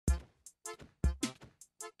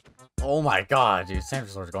Oh my god, dude, Samus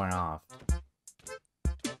Sword's going off.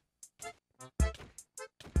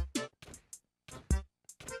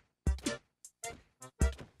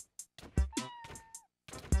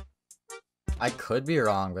 I could be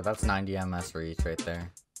wrong, but that's 90 MS for each right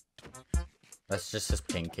there. That's just his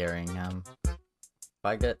ping carrying him. If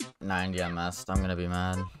I get 90 MS, I'm gonna be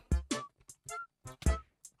mad.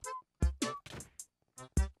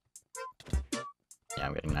 Yeah,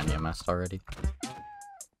 I'm getting 90 MS already.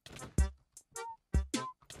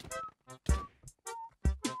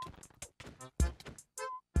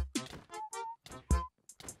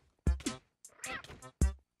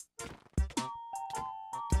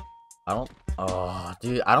 Oh,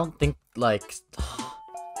 dude, I don't think, like,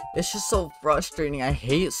 it's just so frustrating. I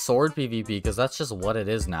hate sword PvP because that's just what it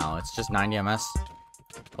is now. It's just 90 MS.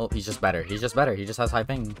 Oh, he's just better. He's just better. He just has high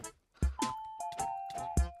ping.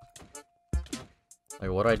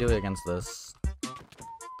 Like, what do I do against this?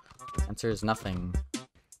 Answer is nothing.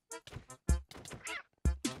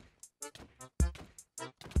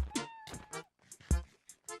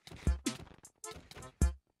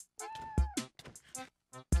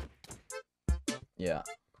 Yeah.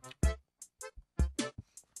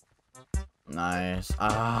 Nice.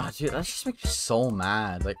 Ah, dude, that just makes me so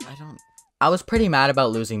mad. Like, I was pretty mad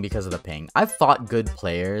about losing because of the ping. I've fought good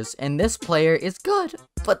players, and this player is good,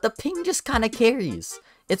 but the ping just kind of carries.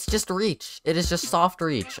 It's just reach. It is just soft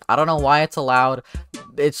reach. I don't know why it's allowed.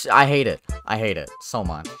 I hate it. I hate it so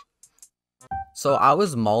much. So I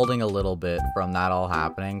was mauling a little bit from that all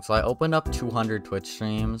happening, so I opened up 200 Twitch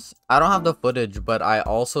streams. I don't have the footage, but I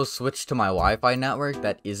also switched to my Wi-Fi network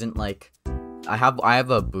that isn't like... I have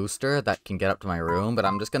a booster that can get up to my room, but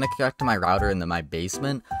I'm just gonna connect to my router in my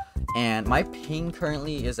basement, and my ping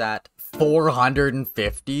currently is at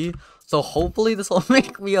 450, so hopefully this will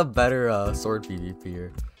make me a better sword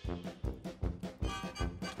PvPer.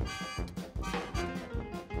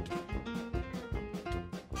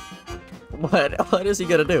 What is he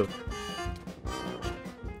gonna do?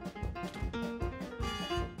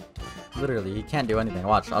 Literally, he can't do anything.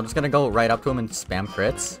 Watch, I'm just gonna go right up to him and spam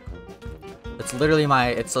crits. It's literally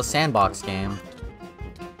it's a sandbox game.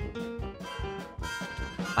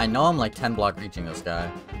 I know I'm like 10 block reaching this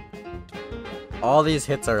guy. All these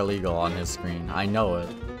hits are illegal on his screen. I know it.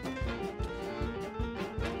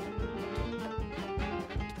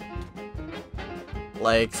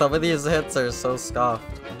 Like, some of these hits are so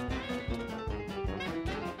scuffed.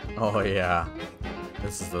 Oh yeah.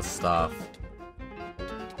 This is the stuff.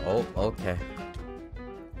 Oh, okay.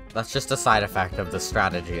 That's just a side effect of the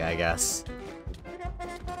strategy, I guess.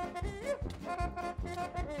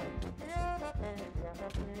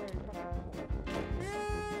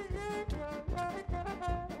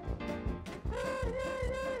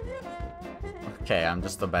 Okay, I'm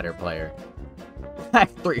just a better player.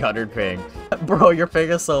 300 ping. Bro, your ping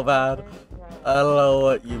is so bad. I don't know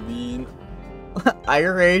what you mean. I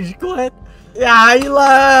rage quit. Yeah, he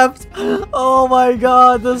left. Oh my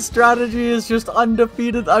god, this strategy is just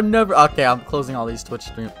undefeated. Okay, I'm closing all these Twitch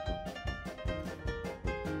streams.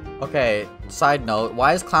 Okay, side note,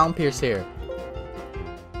 why is Clown Pierce here?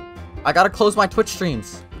 I gotta close my Twitch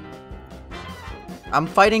streams. I'm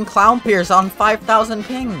fighting Clown Pierce on 5,000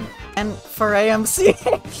 ping. And for AMC.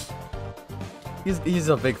 He's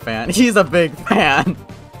a big fan. He's a big fan.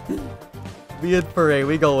 Me and Foray,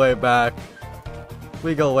 we go way back.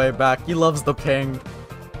 We go way back. He loves the ping.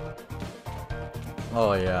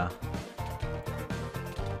 Oh yeah.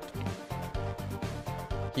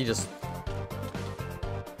 You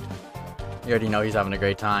already know he's having a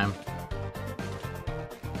great time.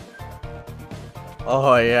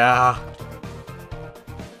 Oh yeah.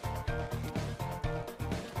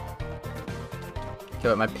 Okay,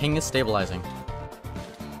 wait, my ping is stabilizing.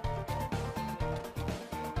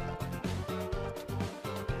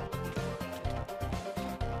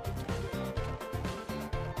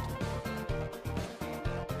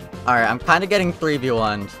 Alright, I'm kind of getting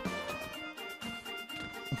 3v1'd.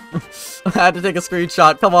 I had to take a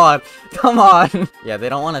screenshot. Come on. Come on. Yeah, they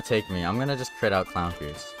don't want to take me. I'm gonna just crit out Clown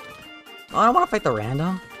Pierce. Oh, I don't want to fight the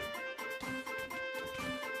random.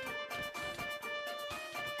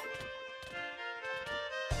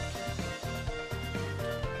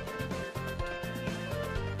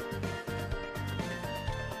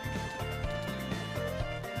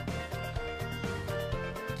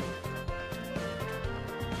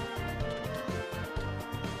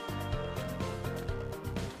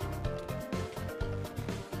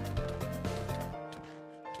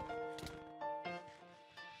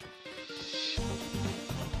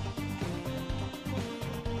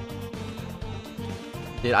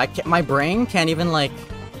 Dude, my brain can't even, like,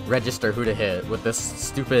 register who to hit with this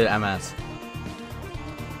stupid MS.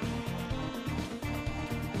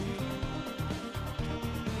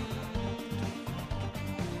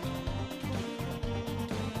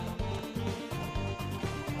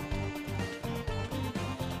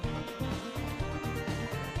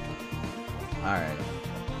 Alright.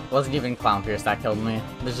 Wasn't even Clown Pierce that killed me.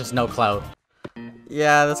 There's just no clout.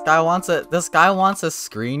 Yeah, this guy wants a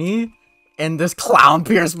Screeny, and this Clown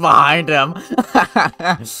Pierce behind him.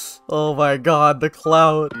 Oh my god, the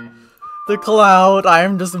clout. The clout. I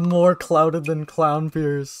am just more clouted than Clown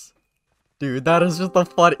Pierce. Dude, that is just the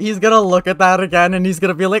fun. He's gonna look at that again and he's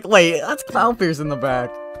gonna be like, wait, that's Clown Pierce in the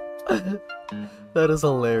back. That is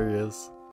hilarious.